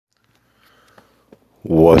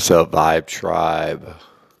What's up, Vibe Tribe?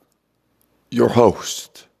 Your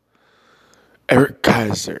host, Eric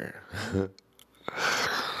Kaiser.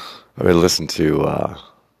 I've been listening to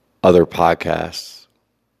other podcasts.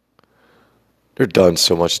 They're done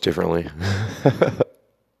so much differently.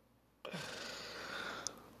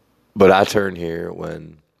 But I turn here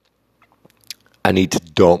when I need to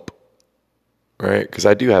dump, right? Because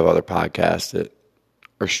I do have other podcasts that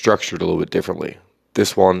are structured a little bit differently.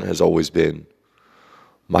 This one has always been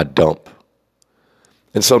my dump.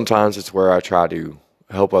 And sometimes it's where I try to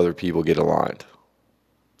help other people get aligned.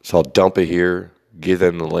 So I'll dump it here, give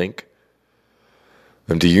them the link,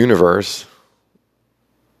 and the universe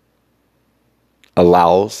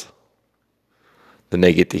allows, then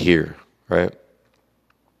they get to hear, right?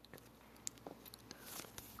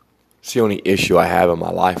 It's the only issue I have in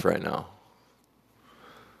my life right now.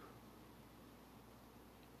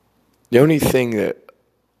 The only thing that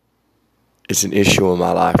is an issue in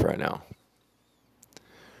my life right now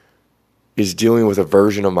is dealing with a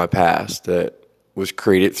version of my past that was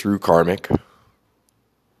created through karmic.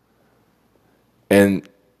 And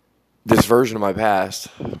this version of my past,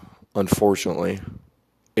 unfortunately,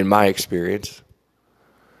 in my experience,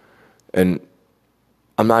 and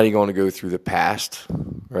I'm not even going to go through the past,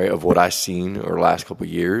 right, of what I've seen over the last couple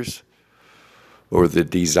of years, or the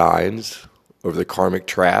designs, or the karmic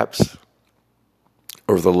traps,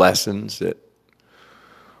 or the lessons that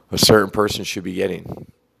a certain person should be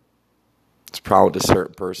getting. It's the problem with a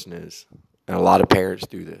certain person is, and a lot of parents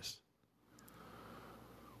do this,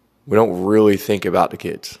 we don't really think about the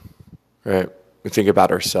kids, right? We think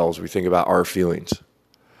about ourselves. We think about our feelings.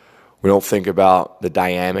 We don't think about the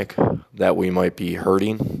dynamic that we might be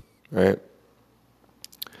hurting, right?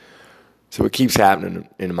 So what keeps happening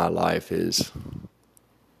in my life is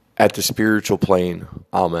at the spiritual plane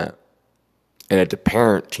I'm at, and at the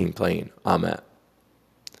parenting plane I'm at,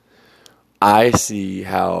 I see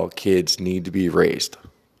how kids need to be raised.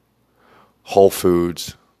 Whole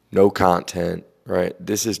foods, no content, right?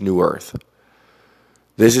 This is New Earth.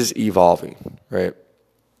 This is evolving, right?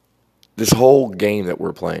 This whole game that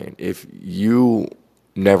we're playing, if you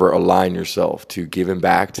never align yourself to giving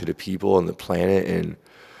back to the people and the planet and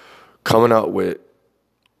coming up with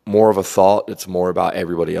more of a thought that's more about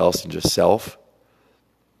everybody else than just self,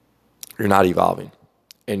 you're not evolving.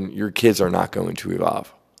 And your kids are not going to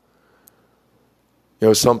evolve. You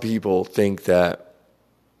know, some people think that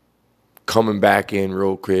coming back in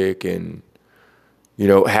real quick and, you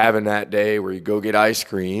know, having that day where you go get ice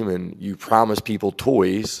cream and you promise people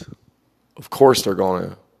toys, of course they're going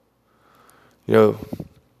to, you know,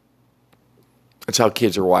 that's how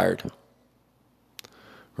kids are wired,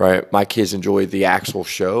 right? My kids enjoy the actual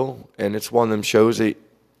show, and it's one of them shows that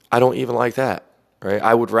I don't even like that, right?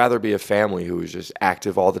 I would rather be a family who is just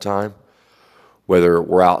active all the time, whether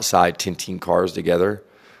we're outside tinting cars together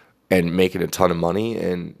and making a ton of money,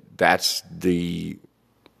 and that's the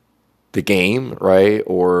game, right?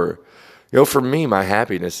 Or, you know, for me, my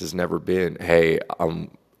happiness has never been, hey,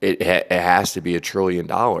 it has to be $1 trillion.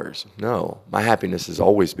 No, my happiness has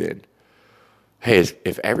always been, hey,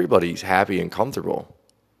 if everybody's happy and comfortable,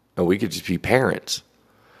 and we could just be parents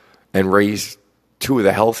and raise two of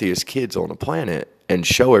the healthiest kids on the planet and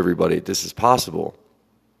show everybody this is possible,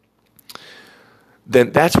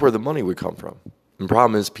 then that's where the money would come from. And the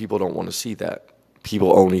problem is people don't want to see that.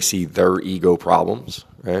 People only see their ego problems,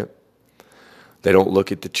 right? They don't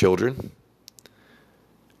look at the children.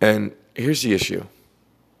 And here's the issue.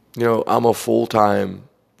 You know, I'm a full-time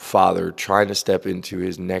father trying to step into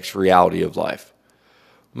his next reality of life.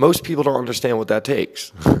 Most people don't understand what that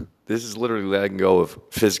takes. This is literally letting go of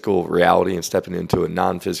physical reality and stepping into a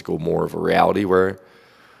non-physical, more of a reality where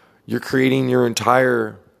you're creating your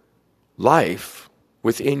entire life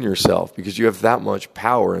within yourself because you have that much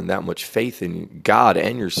power and that much faith in God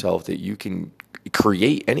and yourself that you can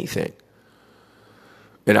create anything.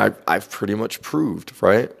 And I've pretty much proved,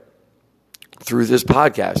 right, through this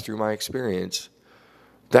podcast, through my experience,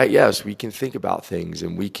 that yes, we can think about things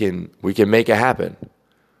and we can make it happen.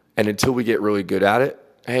 And until we get really good at it,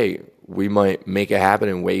 hey, we might make it happen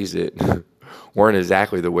in ways that weren't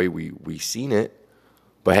exactly the way we seen it,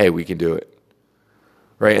 but hey, we can do it.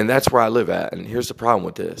 Right? And that's where I live at. And here's the problem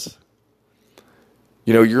with this.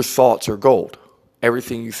 You know, your thoughts are gold.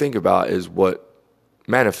 Everything you think about is what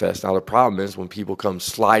manifests. Now, the problem is when people come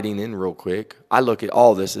sliding in real quick, I look at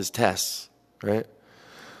all this as tests, right?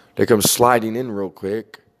 They come sliding in real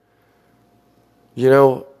quick, you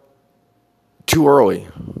know, too early,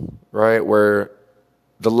 right? Where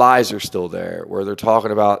the lies are still there, where they're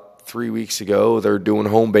talking about 3 weeks ago, they're doing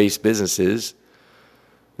home-based businesses.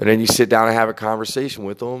 And then you sit down and have a conversation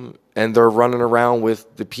with them, and they're running around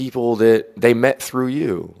with the people that they met through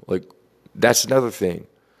you. Like, that's another thing.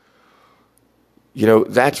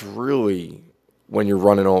 That's really when you're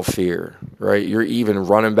running on fear, right? You're even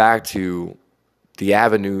running back to the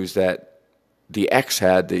avenues that the ex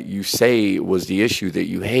had that you say was the issue that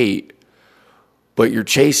you hate, but you're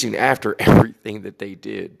chasing after everything that they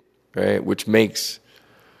did, right? Which makes,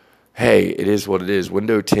 hey, it is what it is.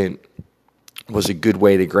 Window tint was a good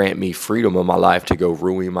way to grant me freedom in my life to go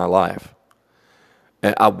ruin my life.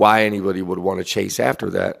 And why anybody would want to chase after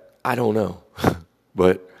that, I don't know.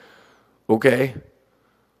 But, okay.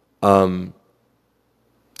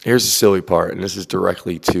 Here's the silly part, and this is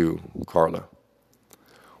directly to Carla.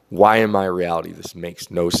 Why in my reality this makes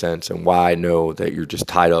no sense, and why I know that you're just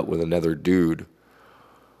tied up with another dude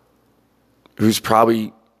who's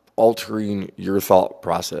probably altering your thought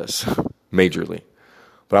process majorly.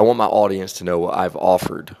 But I want my audience to know what I've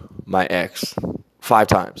offered my ex 5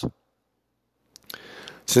 times.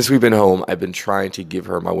 Since we've been home, I've been trying to give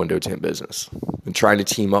her my window tint business. Been trying to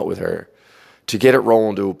team up with her to get it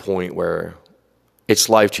rolling to a point where it's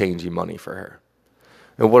life-changing money for her.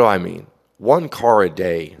 And what do I mean? 1 car a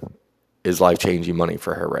day is life-changing money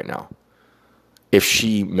for her right now, if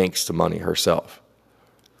she makes the money herself.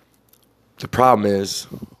 The problem is,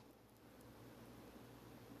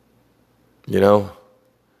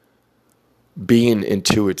 being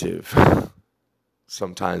intuitive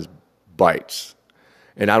sometimes bites.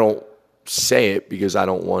 And I don't say it because I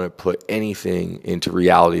don't want to put anything into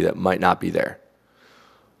reality that might not be there.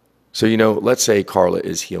 So, let's say Carla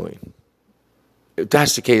is healing. If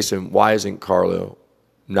that's the case, then why isn't Carla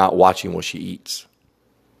not watching what she eats?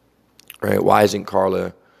 Right? Why isn't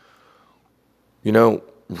Carla,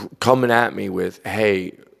 coming at me with,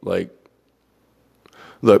 hey, like,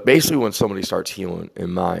 look, basically when somebody starts healing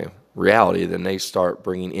in my reality, then they start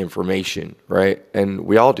bringing information, right? And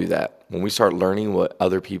we all do that. When we start learning what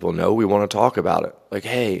other people know, we want to talk about it. Like,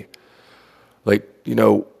 hey, like,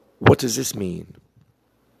 what does this mean?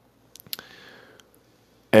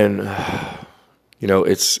 And,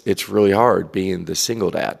 it's really hard being the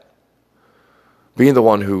single dad, being the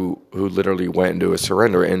one who literally went into a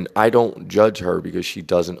surrender. And I don't judge her because she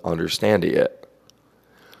doesn't understand it yet.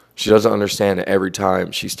 She doesn't understand that every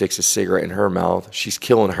time she sticks a cigarette in her mouth, she's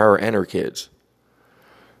killing her and her kids.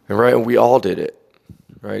 And right, and we all did it,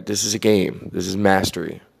 right? This is a game. This is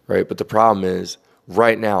mastery, right? But the problem is,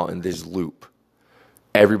 right now in this loop,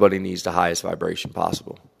 everybody needs the highest vibration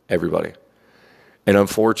possible. Everybody. And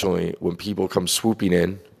unfortunately, when people come swooping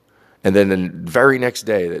in, and then the very next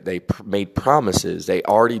day that they made promises, they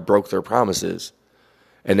already broke their promises,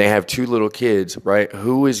 and they have 2 little kids, right?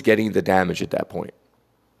 Who is getting the damage at that point?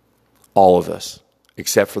 All of us,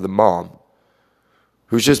 except for the mom,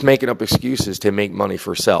 who's just making up excuses to make money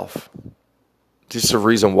for herself. This is the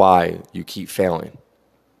reason why you keep failing.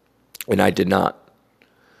 And I did not.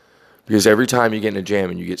 Because every time you get in a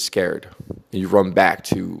jam and you get scared, and you run back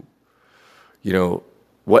to,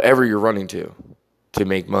 whatever you're running to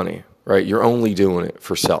make money, right? You're only doing it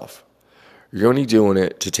for self. You're only doing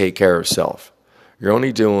it to take care of self. You're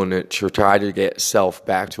only doing it to try to get self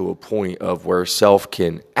back to a point of where self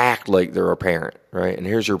can act like they're a parent, right? And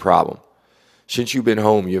here's your problem. Since you've been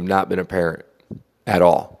home, you have not been a parent at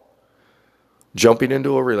all. Jumping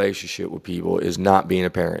into a relationship with people is not being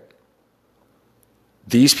a parent.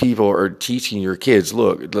 These people are teaching your kids,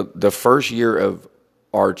 look, the first year of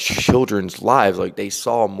our children's lives, like, they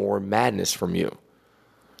saw more madness from you.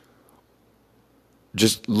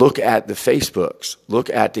 Just look at the Facebooks, look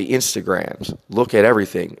at the Instagrams, look at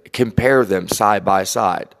everything. Compare them side by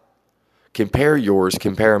side. Compare yours,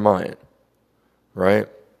 compare mine, right?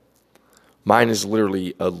 Mine is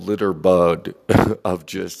literally a litter bud of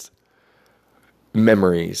just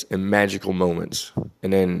memories and magical moments.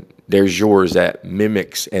 And then there's yours that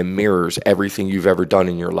mimics and mirrors everything you've ever done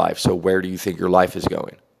in your life. So where do you think your life is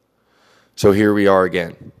going? So here we are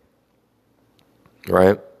again,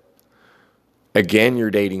 right? Again,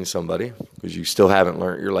 you're dating somebody because you still haven't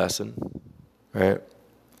learned your lesson, right?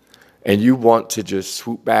 And you want to just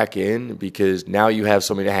swoop back in because now you have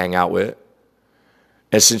somebody to hang out with.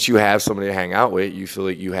 And since you have somebody to hang out with, you feel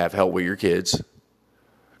like you have help with your kids.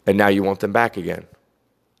 And now you want them back again.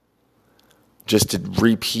 Just to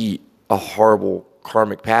repeat a horrible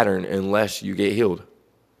karmic pattern unless you get healed.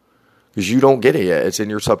 Because you don't get it yet. It's in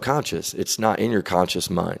your subconscious. It's not in your conscious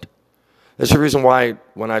mind. That's the reason why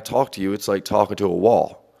when I talk to you, it's like talking to a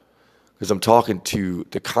wall. Because I'm talking to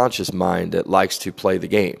the conscious mind that likes to play the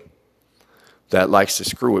game. That likes to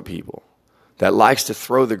screw with people. That likes to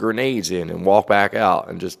throw the grenades in and walk back out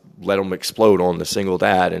and just let them explode on the single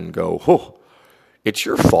dad and go, oh, It's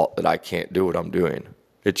your fault that I can't do what I'm doing.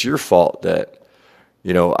 It's your fault that,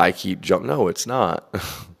 I keep jumping. No, it's not.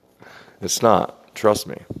 It's not. Trust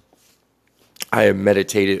me. I have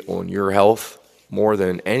meditated on your health more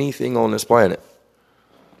than anything on this planet.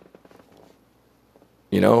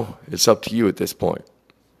 It's up to you at this point.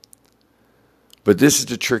 But this is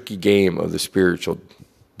the tricky game of the spiritual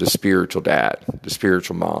dad, the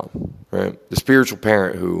spiritual mom, right? The spiritual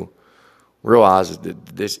parent who realizes that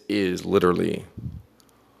this is literally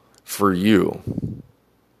for you,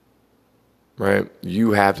 right?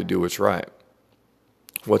 You have to do what's right.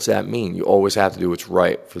 What's that mean? You always have to do what's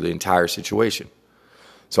right for the entire situation.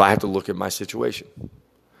 So I have to look at my situation.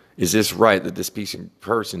 Is this right that this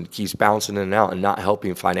person keeps bouncing in and out and not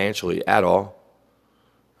helping financially at all?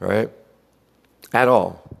 Right? At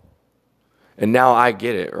all. And now I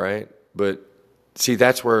get it, right? But see,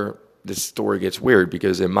 that's where this story gets weird,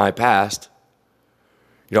 because in my past,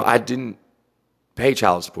 I didn't pay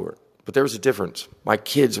child support, but there was a difference. My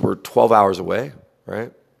kids were 12 hours away,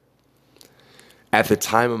 right? At the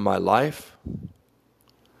time of my life,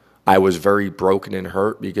 I was very broken and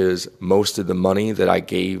hurt because most of the money that I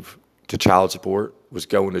gave to child support was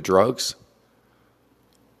going to drugs,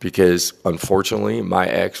 because unfortunately my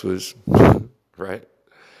ex was, right,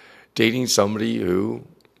 dating somebody who,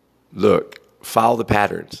 look, follow the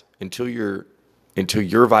patterns. Until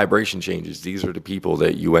your vibration changes, these are the people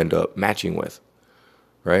that you end up matching with,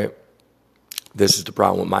 right? This is the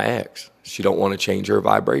problem with my ex. She don't want to change her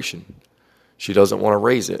vibration. She doesn't want to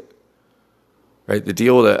raise it, right? The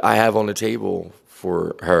deal that I have on the table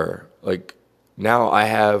for her, like, now I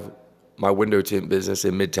have my window tint business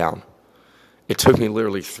in Midtown. It took me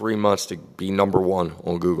literally 3 months to be number one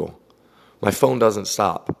on Google. My phone doesn't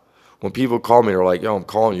stop. When people call me, they're like, "Yo, I'm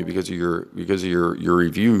calling you because of your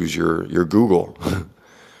reviews, your Google."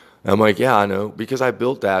 I'm like, "Yeah, I know, because I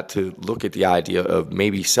built that to look at the idea of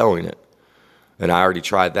maybe selling it." And I already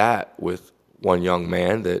tried that with one young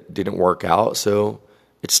man that didn't work out, so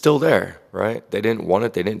it's still there, right? They didn't want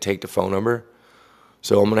it. They didn't take the phone number.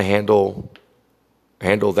 So I'm going to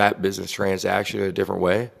handle that business transaction in a different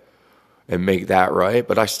way and make that right.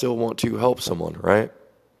 But I still want to help someone, right?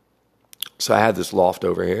 So I had this loft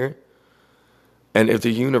over here. And if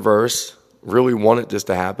the universe really wanted this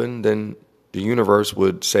to happen, then the universe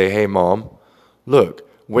would say, "Hey, Mom, look,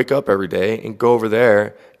 wake up every day and go over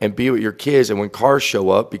there and be with your kids. And when cars show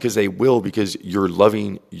up, because they will, because you're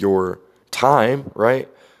loving your time," right?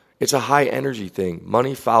 It's a high energy thing.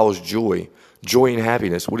 Money follows joy and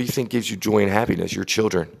happiness. What do you think gives you joy and happiness? Your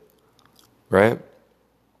children, right?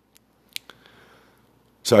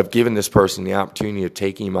 So I've given this person the opportunity of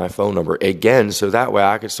taking my phone number again, so that way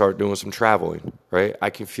I can start doing some traveling, right?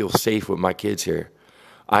 I can feel safe with my kids here.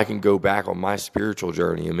 I can go back on my spiritual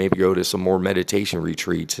journey and maybe go to some more meditation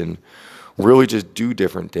retreats and really just do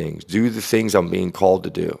different things, do the things I'm being called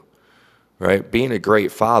to do, right? Being a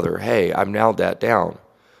great father, hey, I've nailed that down.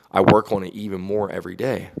 I work on it even more every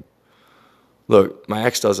day. Look, my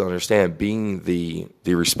ex doesn't understand being the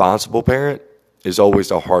responsible parent is always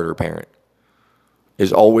the harder parent.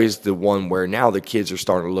 Is always the one where now the kids are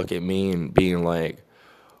starting to look at me and being like,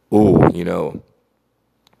 "Oh,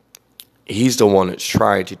 he's the one that's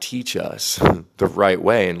trying to teach us the right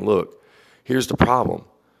way." And look, here's the problem.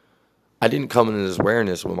 I didn't come into this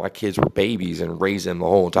awareness when my kids were babies and raise them the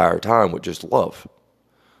whole entire time with just love.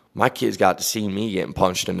 My kids got to see me getting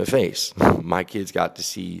punched in the face. My kids got to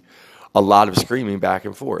see a lot of screaming back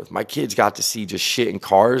and forth. My kids got to see just shit in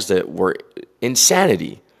cars that were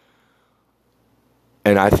insanity.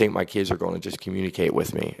 And I think my kids are going to just communicate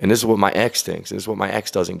with me. And this is what my ex thinks. This is what my ex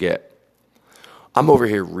doesn't get. I'm over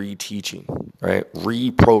here reteaching, right?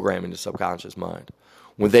 Reprogramming the subconscious mind.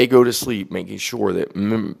 When they go to sleep, making sure that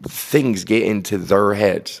things get into their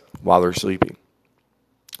heads while they're sleeping.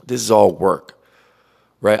 This is all work,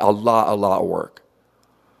 right? A lot of work.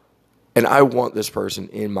 And I want this person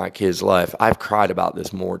in my kid's life. I've cried about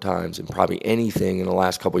this more times than probably anything in the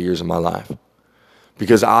last couple of years of my life,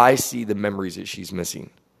 because I see the memories that she's missing.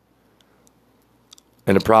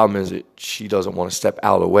 And the problem is that she doesn't want to step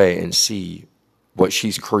out of the way and see what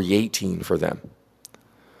she's creating for them.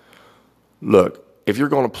 Look, if you're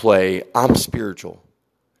going to play, I'm spiritual.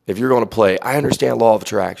 If you're going to play, I understand law of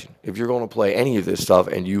attraction. If you're going to play any of this stuff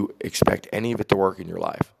and you expect any of it to work in your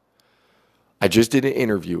life. I just did an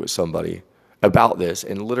interview with somebody about this,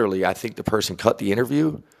 and literally I think the person cut the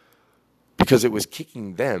interview because it was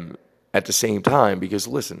kicking them at the same time. Because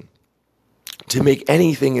listen, to make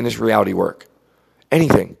anything in this reality work,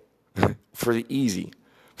 anything, for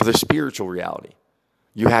the spiritual reality,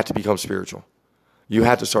 you have to become spiritual. You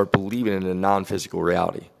have to start believing in a non-physical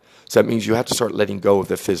reality. So that means you have to start letting go of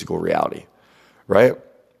the physical reality, right?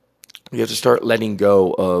 You have to start letting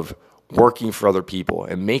go of working for other people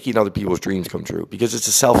and making other people's dreams come true, because it's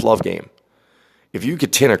a self-love game. If you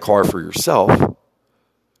could tint a car for yourself,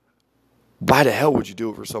 why the hell would you do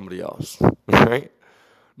it for somebody else, right?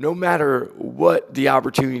 No matter what the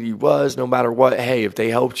opportunity was, no matter what, hey, if they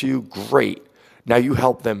helped you, great. Now you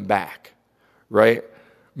help them back, right?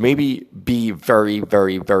 Maybe be very,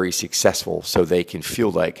 very, very successful so they can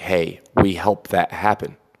feel like, hey, we helped that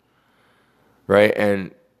happen, right?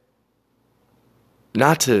 And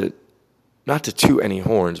not to toot any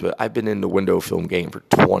horns, but I've been in the window film game for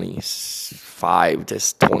 25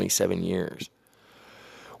 to 27 years.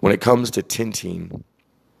 When it comes to tinting,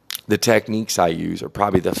 the techniques I use are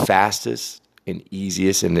probably the fastest and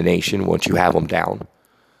easiest in the nation once you have them down,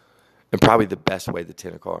 and probably the best way to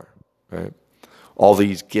tint a car, right? All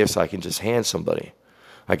these gifts I can just hand somebody.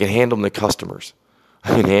 I can hand them the customers.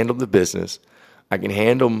 I can hand them the business. I can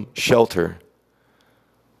hand them shelter.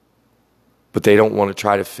 But they don't want to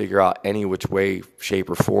try to figure out any which way, shape,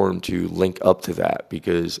 or form to link up to that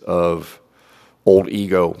because of old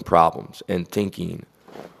ego problems and thinking.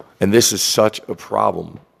 And this is such a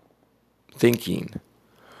problem. Thinking,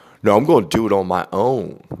 no, I'm going to do it on my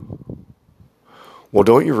own. Well,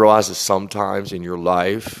 don't you realize that sometimes in your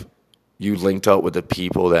life you linked up with the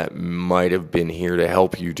people that might have been here to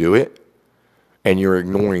help you do it, and you're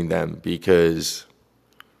ignoring them because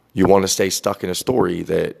you want to stay stuck in a story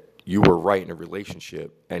that you were right in a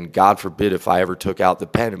relationship, and God forbid if I ever took out the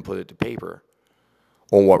pen and put it to paper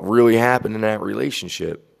on what really happened in that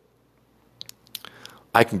relationship,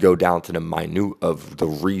 I can go down to the minute of the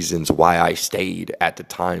reasons why I stayed at the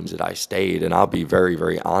times that I stayed, and I'll be very,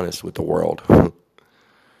 very honest with the world.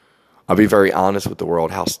 I'll be very honest with the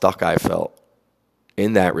world how stuck I felt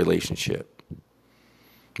in that relationship,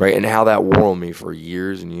 right? And how that wore on me for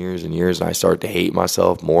years and years and years, and I started to hate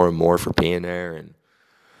myself more and more for being there. And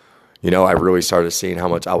I really started seeing how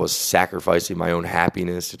much I was sacrificing my own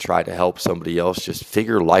happiness to try to help somebody else just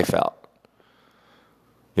figure life out.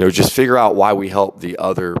 Just figure out why we help the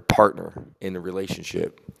other partner in the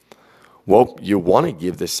relationship. Well, you want to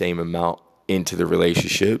give the same amount into the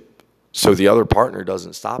relationship so the other partner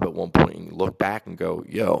doesn't stop at one point and look back and go,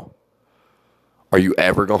 yo, are you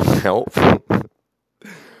ever going to help?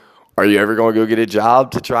 Are you ever going to go get a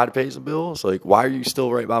job to try to pay some bills? Like, why are you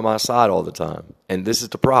still right by my side all the time? And this is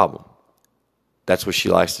the problem. That's what she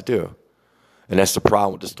likes to do. And that's the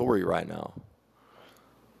problem with the story right now.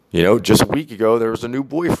 Just a week ago, there was a new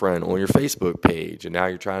boyfriend on your Facebook page, and now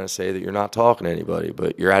you're trying to say that you're not talking to anybody,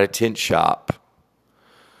 but you're at a tint shop.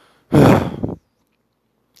 It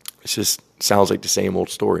just sounds like the same old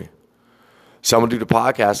story. So I'm going to do the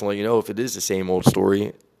podcast and let you know if it is the same old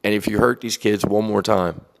story, and if you hurt these kids one more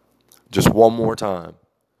time, just one more time,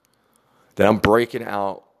 then I'm breaking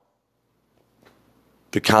out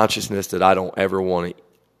the consciousness that I don't ever want to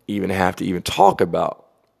even have to even talk about.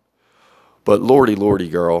 But lordy,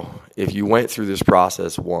 girl, if you went through this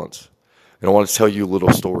process once, and I want to tell you a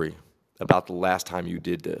little story about the last time you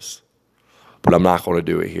did this, but I'm not going to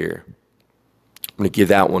do it here. I'm going to give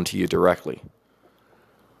that one to you directly.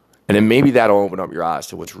 And then maybe that'll open up your eyes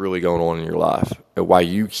to what's really going on in your life and why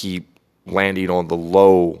you keep landing on the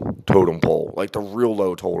low totem pole, like the real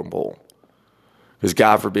low totem pole. Because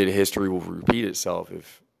God forbid history will repeat itself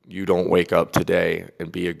if you don't wake up today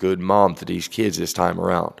and be a good mom to these kids this time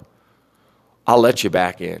around. I'll let you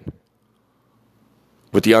back in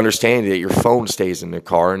with the understanding that your phone stays in the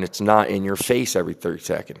car and it's not in your face every 30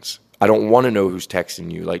 seconds. I don't want to know who's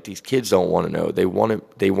texting you. Like, these kids don't want to know. They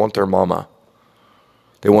want their mama.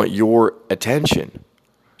 They want your attention,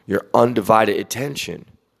 your undivided attention.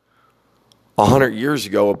 100 years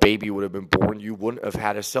ago, a baby would have been born. You wouldn't have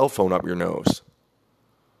had a cell phone up your nose,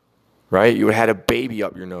 right? You would have had a baby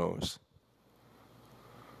up your nose,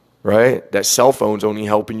 right? That cell phone's only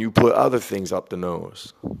helping you put other things up the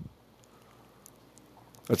nose.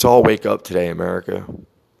 Let's all wake up today, America.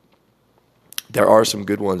 There are some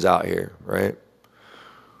good ones out here, right?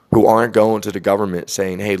 Who aren't going to the government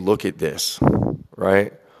saying, hey, look at this,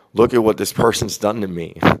 right? Look at what this person's done to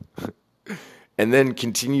me. And then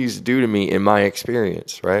continues to do to me in my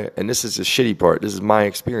experience, right? And this is the shitty part. This is my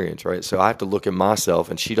experience, right? So I have to look at myself,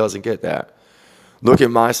 and she doesn't get that. Look at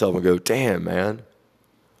myself and go, damn, man.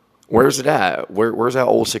 Where's it at? Where's that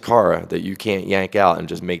old Sakara that you can't yank out and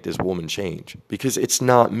just make this woman change? Because it's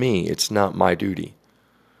not me. It's not my duty.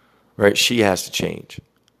 Right? She has to change.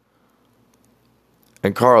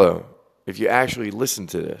 And Carlo, if you actually listen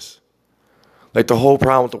to this, like, the whole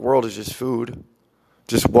problem with the world is just food,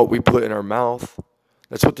 just what we put in our mouth.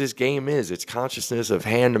 That's what this game is. It's consciousness of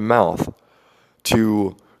hand to mouth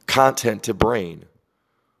to content to brain.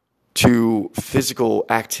 to physical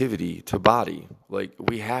activity, to body. Like,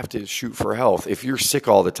 we have to shoot for health. If you're sick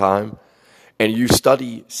all the time and you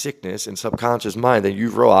study sickness and subconscious mind, then you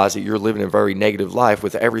realize that you're living a very negative life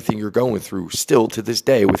with everything you're going through still to this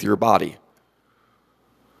day with your body.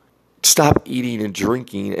 Stop eating and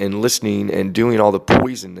drinking and listening and doing all the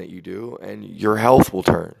poison that you do, and your health will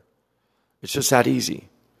turn. It's just that easy.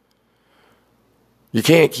 You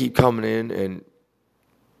can't keep coming in and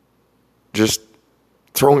just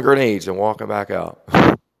throwing grenades and walking back out.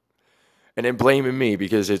 And then blaming me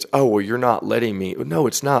because it's, oh, well, you're not letting me. No,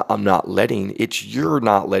 it's not. I'm not letting. It's you're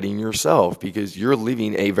not letting yourself because you're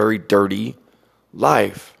living a very dirty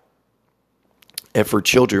life. And for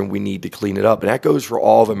children, we need to clean it up. And that goes for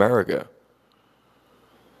all of America.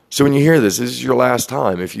 So when you hear this is your last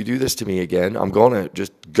time. If you do this to me again, I'm going to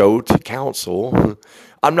just go to counsel.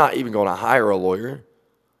 I'm not even going to hire a lawyer.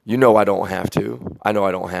 You know I don't have to. I know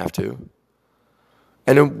I don't have to.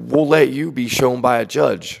 And then we'll let you be shown by a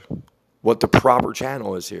judge what the proper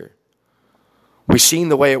channel is here. We've seen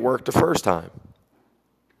the way it worked the first time.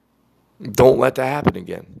 Don't let that happen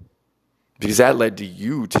again. Because that led to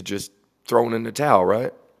you to just throwing in the towel,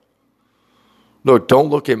 right? Look, don't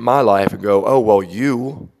look at my life and go, oh, well,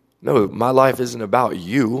 you. No, my life isn't about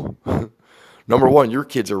you. Number one, your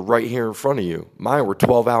kids are right here in front of you. Mine were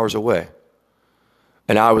 12 hours away.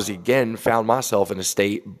 And I was again found myself in a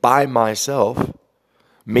state by myself,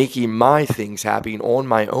 making my things happen on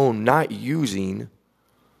my own, not using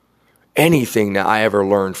anything that I ever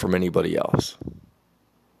learned from anybody else.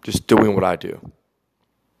 Just doing what I do.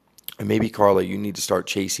 And maybe, Carla, you need to start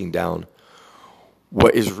chasing down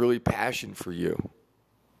what is really passion for you.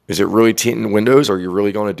 Is it really tinting windows? Are you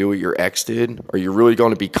really going to do what your ex did? Are you really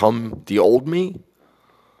going to become the old me?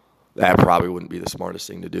 That probably wouldn't be the smartest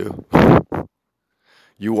thing to do.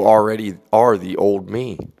 You already are the old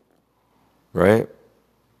me, right?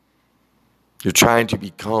 You're trying to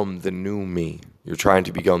become the new me. You're trying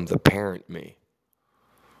to become the parent me.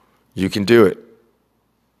 You can do it.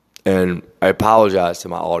 And I apologize to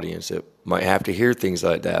my audience that might have to hear things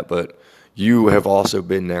like that, but you have also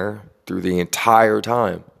been there through the entire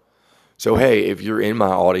time. So, hey, if you're in my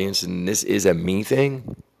audience and this is a me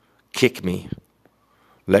thing, kick me.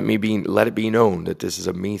 Let it be known that this is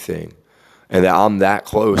a me thing and that I'm that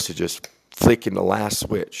close to just flicking the last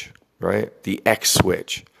switch, right? The X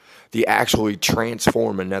switch. The actually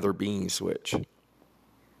transform another being switch.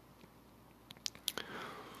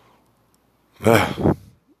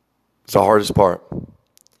 It's the hardest part.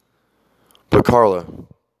 But Carla,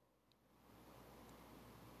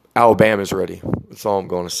 Alabama's ready. That's all I'm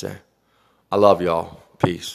going to say. I love y'all. Peace.